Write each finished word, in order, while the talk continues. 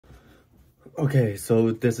Okay,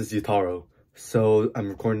 so this is Yutaro. So I'm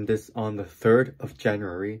recording this on the 3rd of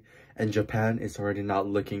January, and Japan is already not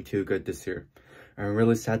looking too good this year. I'm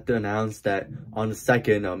really sad to announce that on the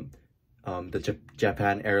 2nd,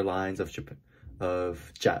 Japan Airlines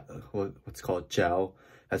what's called JAL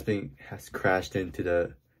has crashed into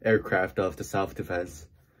the aircraft of the Self-Defense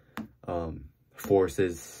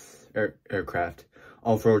Forces aircraft.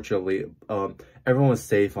 Unfortunately, everyone was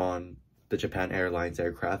safe on the Japan Airlines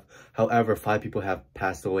aircraft. However, 5 people have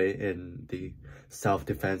passed away in the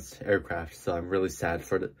self-defense aircraft. So I'm really sad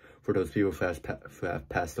for those people who have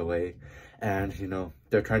passed away. And you know,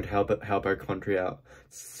 they're trying to help our country out.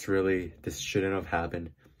 This shouldn't have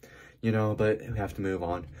happened. You know, but we have to move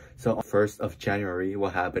on. So on 1st of January,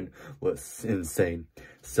 what happened was insane.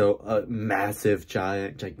 So a massive,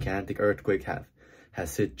 gigantic earthquake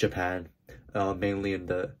has hit Japan, mainly in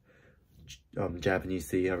the Japanese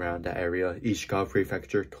Sea around that area, Ishikawa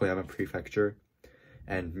Prefecture, Toyama Prefecture,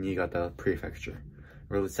 and Niigata Prefecture.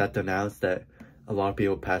 Really sad to announce that a lot of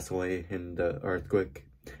people passed away in the earthquake.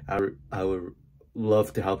 I would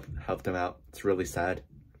love to help them out. It's really sad.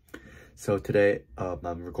 So today,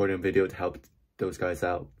 I'm recording a video to help those guys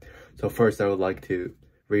out. So first, I would like to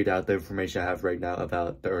read out the information I have right now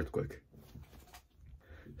about the earthquake.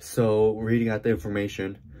 So reading out the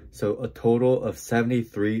information, so a total of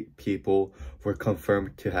 73 people were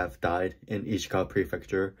confirmed to have died in Ishikawa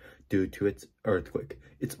Prefecture due to its earthquake.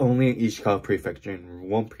 It's only in Ishikawa Prefecture, in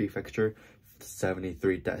one prefecture,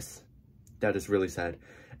 73 deaths. That is really sad.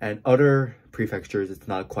 And other prefectures, it's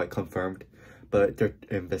not quite confirmed, but they're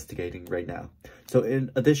investigating right now. So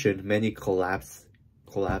in addition, many collapsed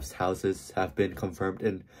houses have been confirmed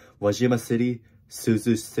in Wajima City,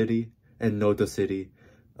 Suzu City, and Noto City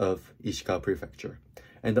of Ishikawa Prefecture.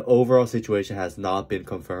 And the overall situation has not been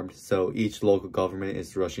confirmed, so each local government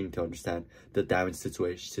is rushing to understand the damage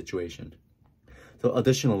situation. So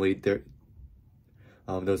additionally,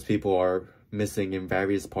 those people are missing in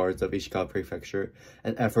various parts of Ishikawa Prefecture,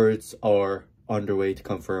 and efforts are underway to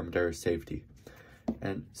confirm their safety.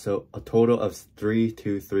 And so a total of 3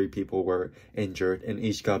 people were injured in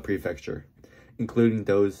Ishikawa Prefecture, including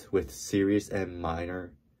those with serious and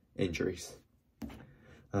minor injuries.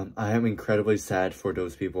 I am incredibly sad for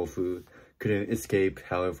those people who couldn't escape.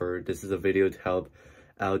 However, this is a video to help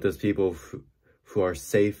out those people who are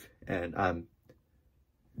safe, and I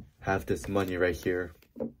have this money right here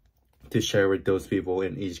to share with those people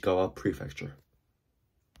in Ishikawa Prefecture.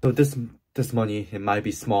 So this money, it might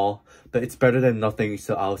be small, but it's better than nothing,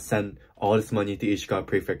 so I'll send all this money to Ishikawa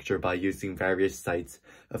Prefecture by using various sites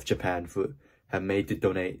of Japan who have made to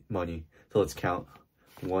donate money. So let's count.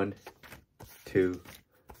 1, 2,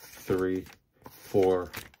 3,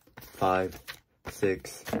 4, 5,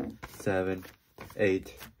 6, 7,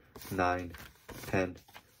 8, 9, 10,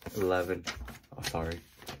 11,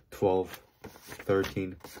 12,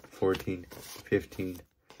 13, 14, 15,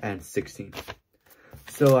 and 16.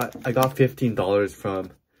 So I got $15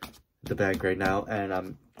 from the bank right now, and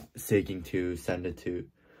I'm seeking to send it to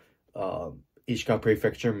Ishikawa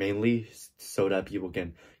Prefecture mainly so that people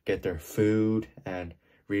can get their food and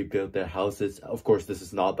rebuild their houses. Of course, this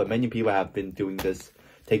is not, but many people have been doing this,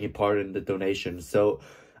 taking part in the donation. So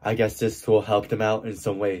I guess this will help them out in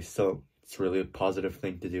some way. So it's really a positive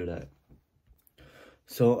thing to do that.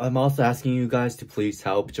 So I'm also asking you guys to please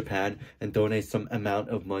help Japan and donate some amount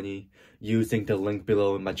of money using the link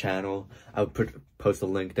below in my channel. I'll post a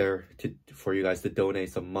link there for you guys to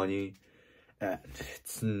donate some money.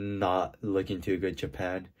 It's not looking too good,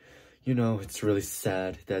 Japan. You know, it's really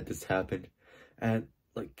sad that this happened. And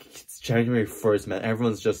like, it's January 1st, man.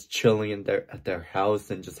 Everyone's just chilling at their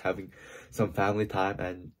house and just having some family time,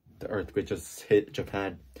 and the earthquake just hit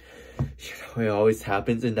Japan. You know, it always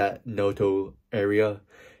happens in that Noto area.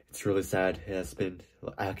 It's really sad. It has been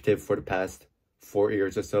active for the past 4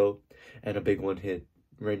 years or so, and a big one hit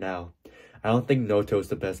right now. I don't think Noto is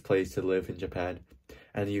the best place to live in Japan.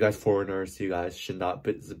 And you guys foreigners, you guys should not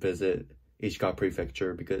visit Ishikawa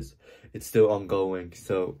Prefecture because it's still ongoing,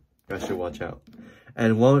 so you guys should watch out.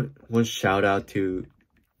 And one shout out to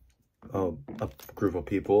a group of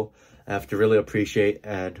people I have to really appreciate,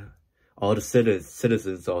 and all the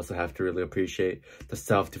citizens also have to really appreciate the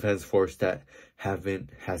self-defense force that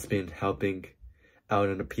has been helping out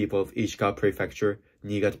on the people of Ishikawa Prefecture,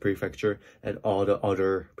 Niigata Prefecture, and all the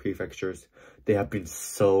other prefectures. They have been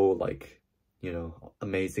so, like, you know,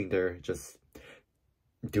 amazing. They're just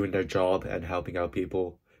doing their job and helping out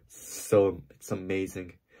people. So it's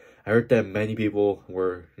amazing. I heard that many people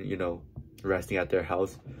were, you know, resting at their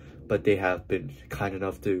house, but they have been kind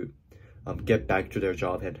enough to get back to their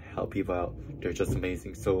job and help people out. They're just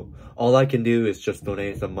amazing. So all I can do is just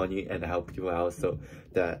donate some money and help people out. So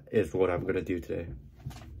that is what I'm gonna do today.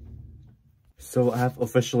 So I have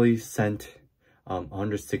officially sent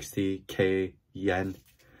 160k yen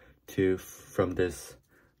from this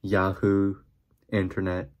Yahoo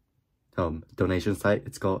internet donation site.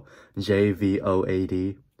 It's called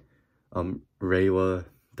JVOAD, Reiwa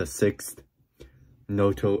the 6th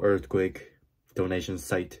Noto Earthquake donation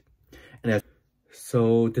site. And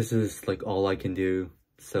so this is like all I can do.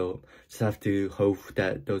 So just have to hope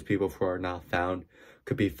that those people who are not found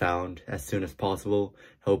could be found as soon as possible.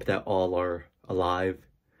 Hope that all are alive,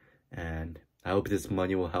 and I hope this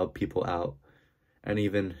money will help people out. And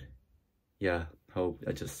even, yeah,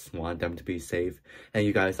 I just want them to be safe. And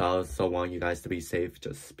you guys, I also want you guys to be safe.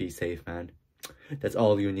 Just be safe, man. That's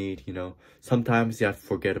all you need, you know. Sometimes you have to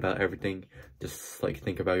forget about everything. Just like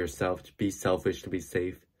think about yourself. Be selfish to be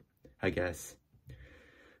safe, I guess.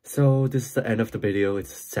 So this is the end of the video.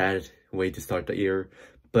 It's a sad way to start the year,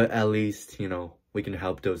 but at least, you know, we can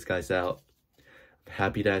help those guys out. I'm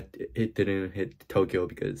happy that it didn't hit Tokyo,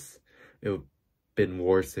 because it would have been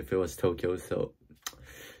worse if it was Tokyo. So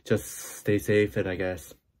just stay safe, and I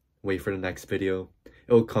guess wait for the next video.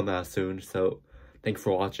 It will come out soon. So thanks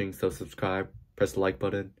for watching. So subscribe, press the like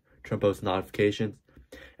button, turn on post notifications,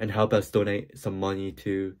 and help us donate some money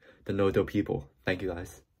to the Noto people. Thank you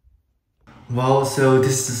guys. Well, so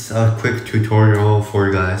this is a quick tutorial for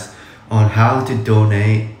you guys on how to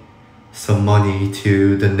donate some money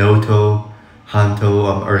to the Noto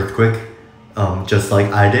earthquake, just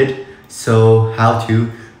like I did. So how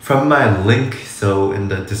to, from my link, so in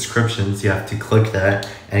the descriptions, you have to click that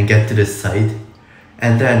and get to this site,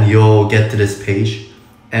 and then you'll get to this page,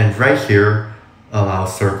 and right here, I'll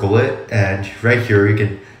circle it, and right here you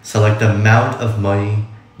can select the amount of money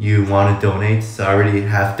you want to donate. So I already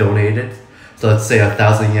have donated. So let's say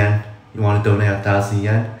 1,000 yen. You want to donate 1,000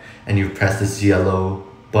 yen, and you press this yellow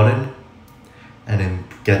button, and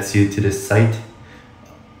it gets you to this site,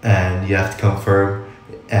 and you have to confirm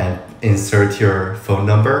and insert your phone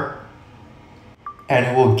number, and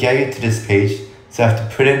it will get you to this page. So you have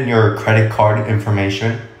to put in your credit card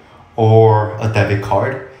information or a debit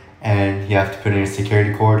card, and you have to put in your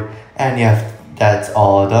security code, and that's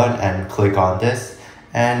all done, and click on this,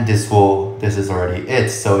 and this is already it.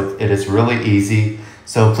 So it is really easy.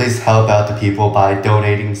 So please help out the people by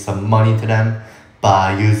donating some money to them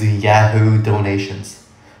by using Yahoo donations.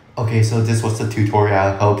 Okay, so this was the tutorial.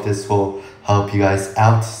 I hope this will help you guys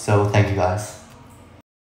out. So thank you guys.